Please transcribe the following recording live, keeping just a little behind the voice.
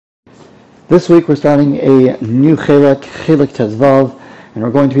This week we're starting a new Chelek Tezvav, and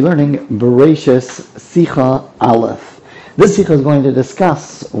we're going to be learning Breishis Sicha Aleph. This Sicha is going to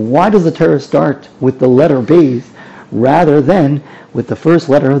discuss why does the Torah start with the letter Beis rather than with the first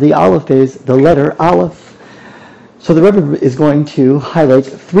letter of the Aleph Beis, the letter Aleph. So the Rebbe is going to highlight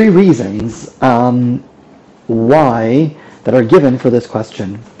three reasons why that are given for this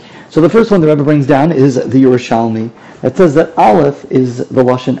question. So the first one the Rebbe brings down is the Yerushalmi. It says that Aleph is the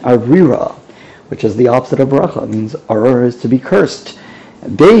Lashon Arira, which is the opposite of Bracha. It means Arur is to be cursed.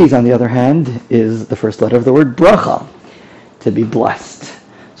 Beis, on the other hand, is the first letter of the word Bracha, to be blessed.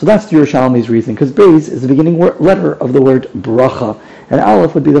 So that's the Yerushalmi's reason, because Beis is the beginning letter of the word Bracha, and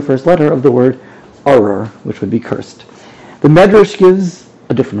Aleph would be the first letter of the word Arur, which would be cursed. The Medrash gives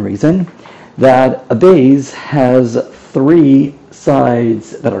a different reason, that a Beis has three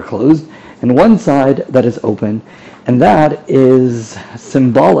sides that are closed, and one side that is open, and that is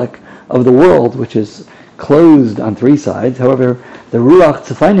symbolic of the world, which is closed on three sides. However, the Ruach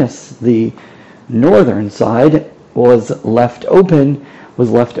Tzefinus, the northern side, was left open. So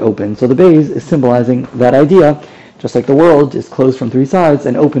the Beis is symbolizing that idea, just like the world is closed from three sides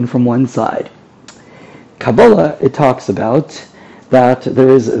and open from one side. Kabbalah, it talks about that there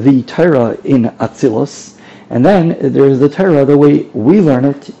is the Torah in Atzilus, and then there is the Torah the way we learn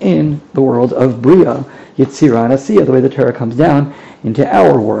it in the world of Bria, Yetzirah and Asiyah, the way the Torah comes down into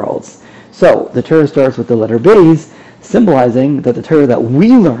our worlds. So the Torah starts with the letter Beis, symbolizing that the Torah that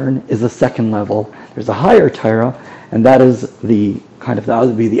we learn is the second level. There's a higher Torah, and that is that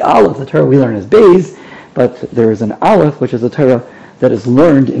would be the Aleph. The Torah we learn is Beis, but there is an Aleph, which is a Torah that is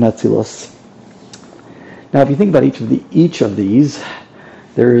learned in Atzilus. Now, if you think about each of these,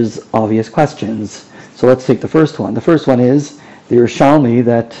 there's obvious questions. So let's take the first one. The first one is the Yerushalmi,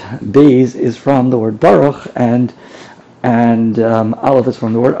 that Beis is from the word Baruch, and Aleph is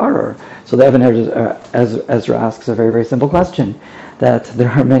from the word Arur. So the Even Ezra asks a very, very simple question, that there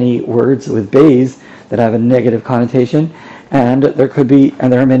are many words with Beis that have a negative connotation, and there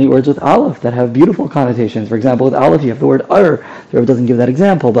are many words with Aleph that have beautiful connotations. For example, with Aleph you have the word Arur. The Rebbe doesn't give that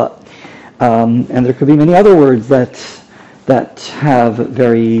example, but and there could be many other words that have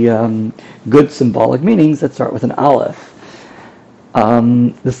very good symbolic meanings that start with an Aleph.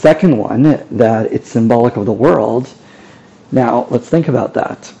 The second one, that it's symbolic of the world. Now, let's think about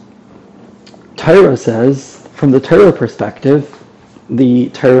that. Torah says, from the Torah perspective, the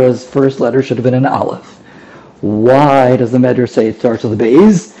Torah's first letter should have been an Aleph. Why does the Medrash say it starts with a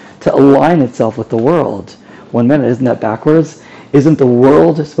Beis? To align itself with the world. 1 minute, isn't that backwards? Isn't the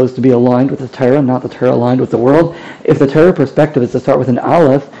world supposed to be aligned with the Torah, not the Torah aligned with the world? If the Torah perspective is to start with an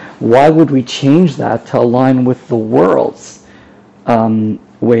Aleph, why would we change that to align with the world's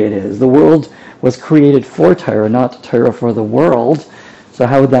way it is? The world was created for Torah, not Torah for the world. So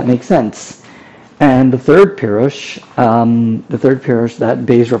how would that make sense? And the third pirush that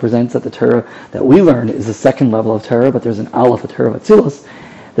Beis represents, that the Torah that we learn is the second level of Torah, but there's an Aleph, a Torah of Atzilus.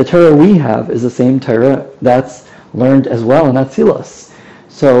 The Torah we have is the same Torah that's learned as well in Atzilus.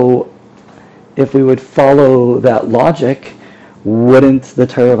 So if we would follow that logic, wouldn't the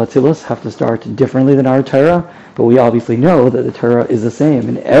Torah of Atzilus have to start differently than our Torah? But we obviously know that the Torah is the same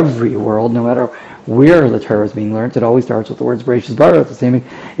in every world, no matter where the Torah is being learned. It always starts with the words Breishis Bara.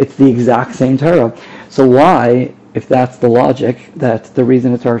 It's the exact same Torah. So why, if that's the logic, that the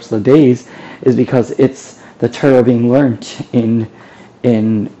reason it starts with the Beis is because it's the Torah being learned in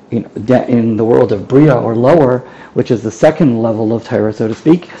the world of Bria or lower, which is the second level of Torah, so to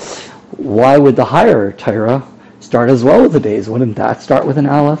speak. Why would the higher Torah start as well with the Beis? Wouldn't that start with an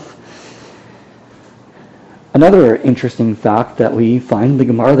Aleph? Another interesting fact that we find in the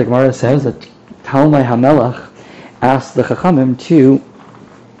Gemara says that Talmai HaMelech asked the Chachamim to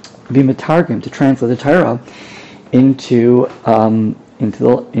be metargim, to translate the Torah into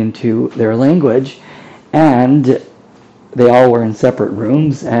their language, and they all were in separate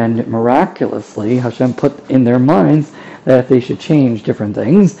rooms, and miraculously Hashem put in their minds that they should change different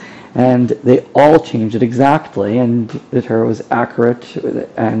things, and they all changed it exactly, and the Torah was accurate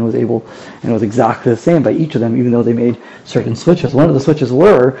and was exactly the same by each of them, even though they made certain switches. One of the switches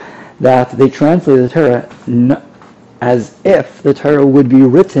were that they translated the Torah as if the Torah would be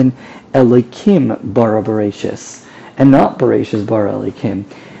written Elikim bara Breishis, and not Breishis bara Elikim.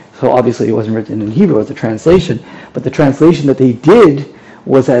 So obviously it wasn't written in Hebrew, it was a translation, but the translation that they did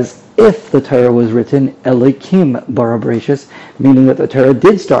was as if the Torah was written Elikim bara Breishis, meaning that the Torah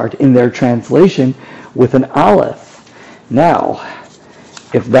did start in their translation with an Aleph. Now,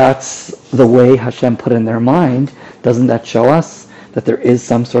 if that's the way Hashem put in their mind, doesn't that show us that there is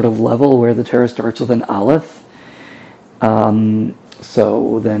some sort of level where the Torah starts with an Aleph?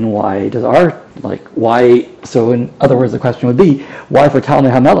 So then why does so in other words, the question would be, why for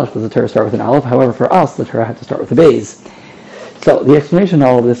Talmud HaMelech does the Torah start with an Aleph? However, for us, the Torah had to start with a Beis. So the explanation of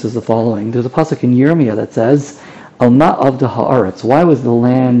all of this is the following. There's a pasuk in Yirmiyah that says, Al ma'avda ha'aretz. Why was the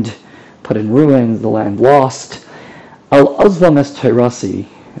land put in ruins, the land lost? Al azlam es teirasi.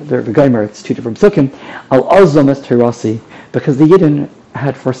 The Geimer, it's two different psukim. Al azlam es teirasi, because the Yidden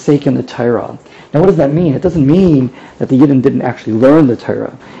had forsaken the Torah. Now what does that mean? It doesn't mean that the Yidden didn't actually learn the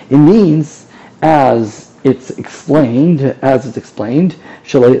Torah. It means, as it's explained, the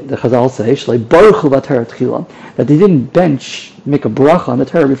Chazal say, that they didn't make a bracha on the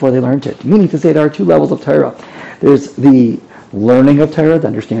Torah before they learned it. Meaning to say there are two levels of Torah. There's the learning of Torah, the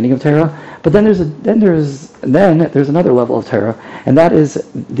understanding of Torah, but then there's another level of Torah, and that is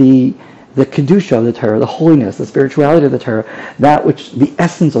the kedusha of the Torah, the holiness, the spirituality of the Torah, the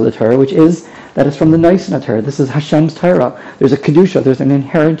essence of the Torah, which is that is from the Nisan Torah. This is Hashem's Torah. There's a kedusha, there's an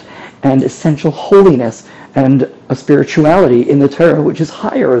inherent and essential holiness and a spirituality in the Torah, which is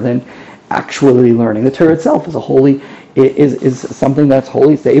higher than actually learning. The Torah itself is is something that's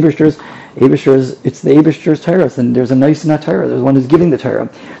holy. It's the Eibishter's Torah, and there's a Nisan Torah. There's one who's giving the Torah.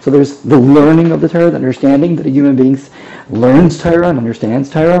 So there's the learning of the Torah, the understanding that a human being learns Torah and understands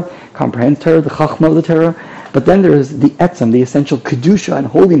Torah, comprehends Torah, the Chachma of the Torah. But then there's the Etzem, the essential kedusha and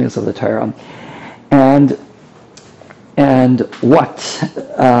holiness of the Torah. And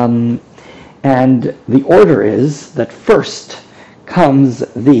the order is that first comes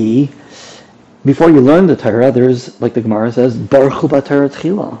before you learn the Torah, there's, like the Gemara says, Baruch Hu b'Torah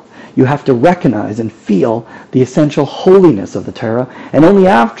tchila. You have to recognize and feel the essential holiness of the Torah, and only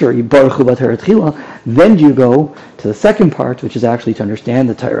after you Baruch Hu b'Torah tchila, then do you go to the second part, which is actually to understand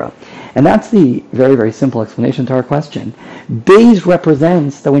the Torah. And that's the very, very simple explanation to our question. Beis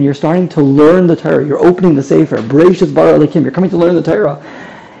represents that when you're starting to learn the Torah, you're opening the Sefer, Breishis bara Elokim, you're coming to learn the Torah,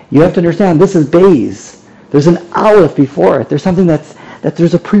 you have to understand this is Beis. There's an Aleph before it. There's something that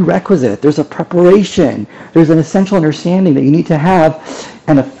there's a prerequisite, there's a preparation, there's an essential understanding that you need to have,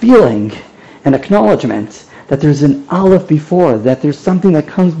 and a feeling, an acknowledgement that there's an Aleph before, that there's something that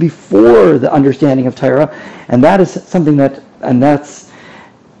comes before the understanding of Torah, and that is something that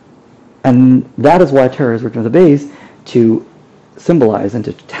is why Torah is written with a Beis, to symbolize and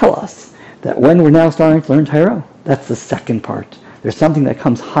to tell us that when we're now starting to learn Torah, that's the second part. There's something that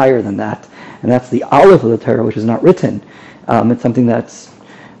comes higher than that, and that's the Aleph of the Torah, which is not written. It's something that's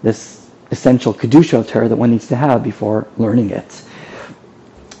this essential kedusha of Torah that one needs to have before learning it.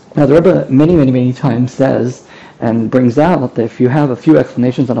 Now, the Rebbe many, many, many times says and brings out that if you have a few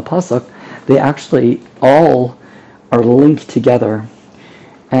explanations on a pasuk, they actually all are linked together.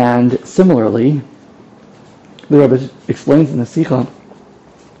 And similarly, the Rebbe explains in the Sikha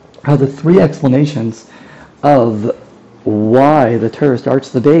how the three explanations of why the Torah starts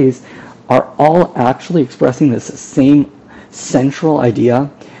the Beis are all actually expressing this same central idea,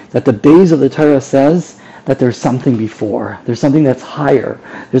 that the Beis of the Torah says that there's something before, there's something that's higher,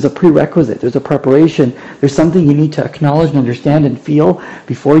 there's a prerequisite, there's a preparation, there's something you need to acknowledge and understand and feel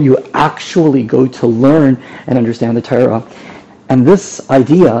before you actually go to learn and understand the Torah. And this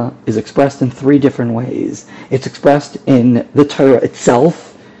idea is expressed in three different ways. It's expressed in the Torah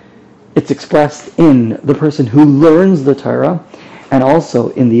itself, it's expressed in the person who learns the Torah, and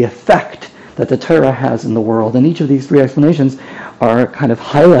also in the effect that the Torah has in the world. And each of these three explanations are kind of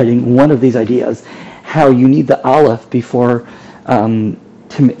highlighting one of these ideas, how you need the Aleph before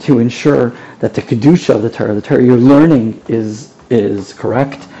to ensure that the kedusha of the Torah you're learning is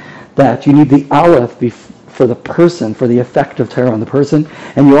correct, that you need the Aleph for the person, for the effect of Torah on the person,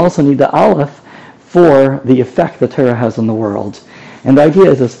 and you also need the Aleph for the effect the Torah has on the world. And the idea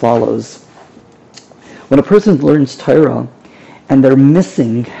is as follows. When a person learns Torah, and they're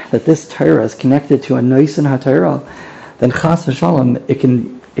missing that this Torah is connected to a Nisan HaTorah, then Chas v'Shalom,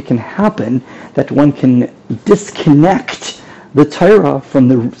 it can happen that one can disconnect the Torah from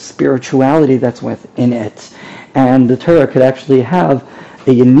the spirituality that's within it. And the Torah could actually have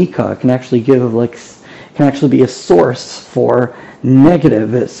a yanika, can actually be a source for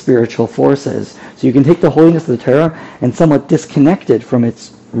negative spiritual forces. So you can take the holiness of the Torah and somewhat disconnect it from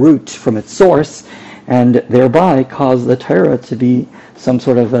its root, from its source, and thereby cause the Torah to be some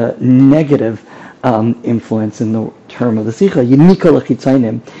sort of a negative influence in the term of the Sikha. Yinika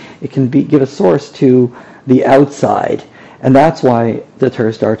l'chitzainim. It can give a source to the outside, and that's why the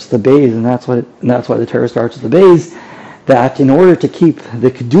Torah starts the Beis, and that's why the Torah starts the Beis. That in order to keep the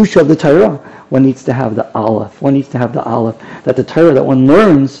kedusha of the Torah, one needs to have the Aleph. One needs to have the Aleph, that the Torah that one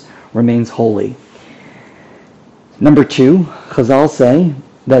learns remains holy. Number two, Chazal say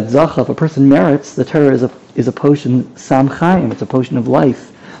that Zachav, a person merits, the Torah is a potion Sam Chaim, it's a potion of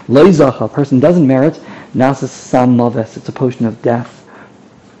life. Lo Zacha, a person doesn't merit, Nasas Sam Maves, it's a potion of death.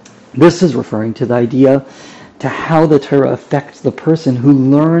 This is referring to the idea to how the Torah affects the person who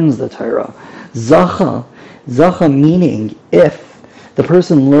learns the Torah. Zacha meaning if the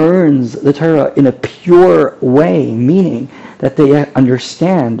person learns the Torah in a pure way, meaning that they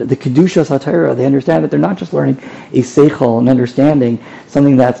understand the Kedushas HaTorah, they understand that they're not just learning a seichel, an understanding,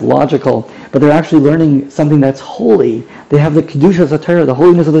 something that's logical, but they're actually learning something that's holy. They have the Kedushas HaTorah, the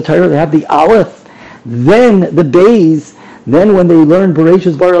holiness of the Torah, they have the Aleph, then the Beis, then when they learn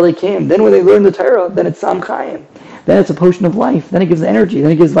Breishis Bar Elokim, then when they learn the Torah, then it's Sam Chaim. Then it's a potion of life, then it gives energy,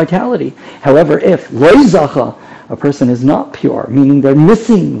 then it gives vitality. However, if Lo Zacha, a person is not pure, meaning they're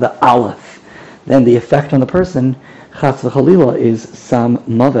missing the Aleph, then the effect on the person, Chas v'Chalila, is Sam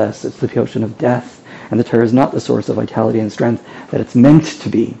Maves, it's the potion of death, and the Torah is not the source of vitality and strength that it's meant to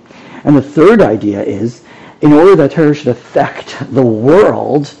be. And the third idea is, in order that Torah should affect the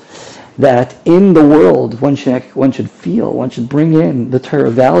world, that in the world one should feel, one should bring in the Torah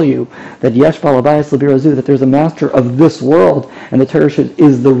value, that Yesh Balabayas L'Birazu, that there's a master of this world, and the Torah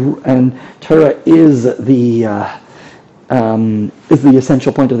is the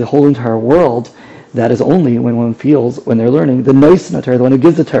essential point of the whole entire world. That is only when one feels, when they're learning, the Noisen Torah, the one who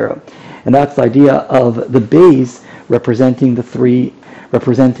gives the Torah. And that's the idea of the Beis representing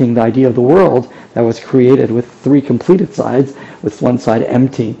the idea of the world that was created with three completed sides, with one side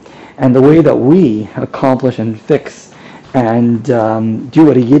empty. And the way that we accomplish and fix and do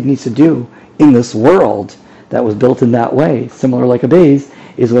what a Yid needs to do in this world that was built in that way, similar like a Beis,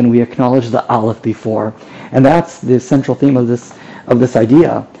 is when we acknowledge the Aleph before. And that's the central theme of this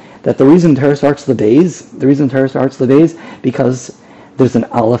idea, that the reason Torah starts the Beis, because there's an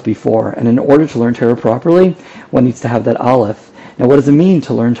Aleph before. And in order to learn Torah properly, one needs to have that Aleph. Now what does it mean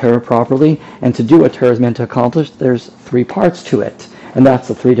to learn Torah properly and to do what Torah is meant to accomplish? There's three parts to it. And that's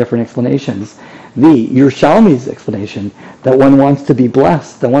the three different explanations. The Yerushalmi's explanation, that one wants to be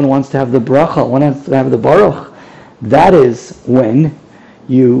blessed, that one wants to have the bracha, one wants to have the baruch,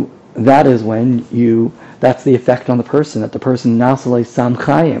 that's the effect on the person, that the person nasalei sam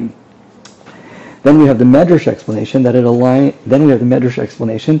chayim. Then we have the Medrash explanation that it aligns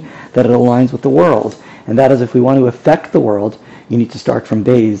with the world. And that is, if we want to affect the world, you need to start from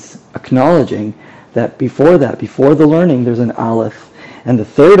Beis, acknowledging that before the learning, there's an Aleph. And the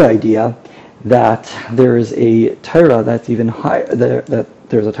third idea, that there is a Torah that's even higher, that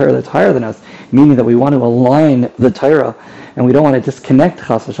there's a Torah that's higher than us, meaning that we want to align the Torah, and we don't want to disconnect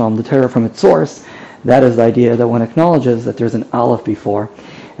Chas v'Shalom, the Torah, from its source. That is the idea that one acknowledges that there's an Aleph before.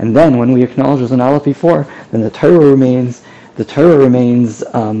 And then when we acknowledge there's an Aleph before, then the Torah remains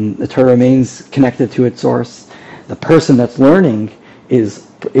connected to its source. The person that's learning is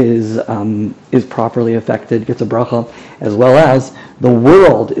properly affected, gets a bracha, as well as the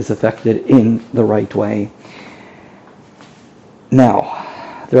world is affected in the right way. Now,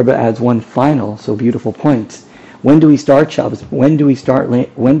 the Rebbe adds one final, so beautiful point. When do we start Shabbos? When do we start reading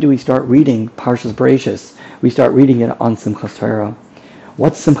Parshas Breishis? We start reading it on Simchas Torah.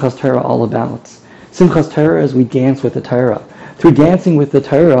 What's Simchas Torah all about? Simchas Torah is we dance with the Torah. Through dancing with the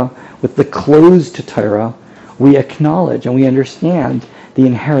Torah, with the closed Torah, we acknowledge and we understand the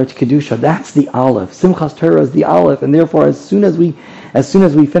inherent kedusha. That's the Aleph. Simchas Torah is the Aleph, and therefore, as soon as we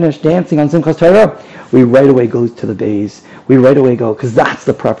finish dancing on Simchas Torah, we right away go to the Beis. We right away go, because that's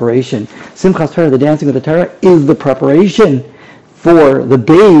the preparation. Simchas Torah, the dancing of the Torah, is the preparation for the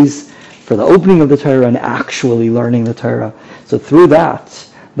Beis, for the opening of the Torah and actually learning the Torah. So through that,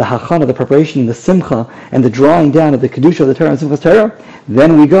 the hachana, the preparation, the simcha, and the drawing down of the kedusha of the Torah and Simchas Torah,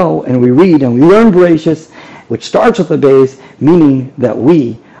 then we go and we read and we learn Breishis, which starts with the Beis, meaning that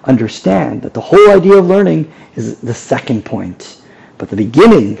we understand that the whole idea of learning is the second point. But the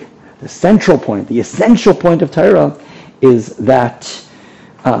beginning, the central point, the essential point of Torah is that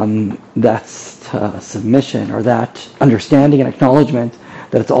submission, or that understanding and acknowledgement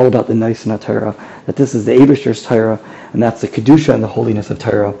that it's all about the Noisen Torah, that this is the Eibishter's Torah, and that's the Kedusha and the holiness of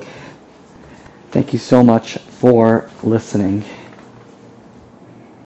Torah. Thank you so much for listening.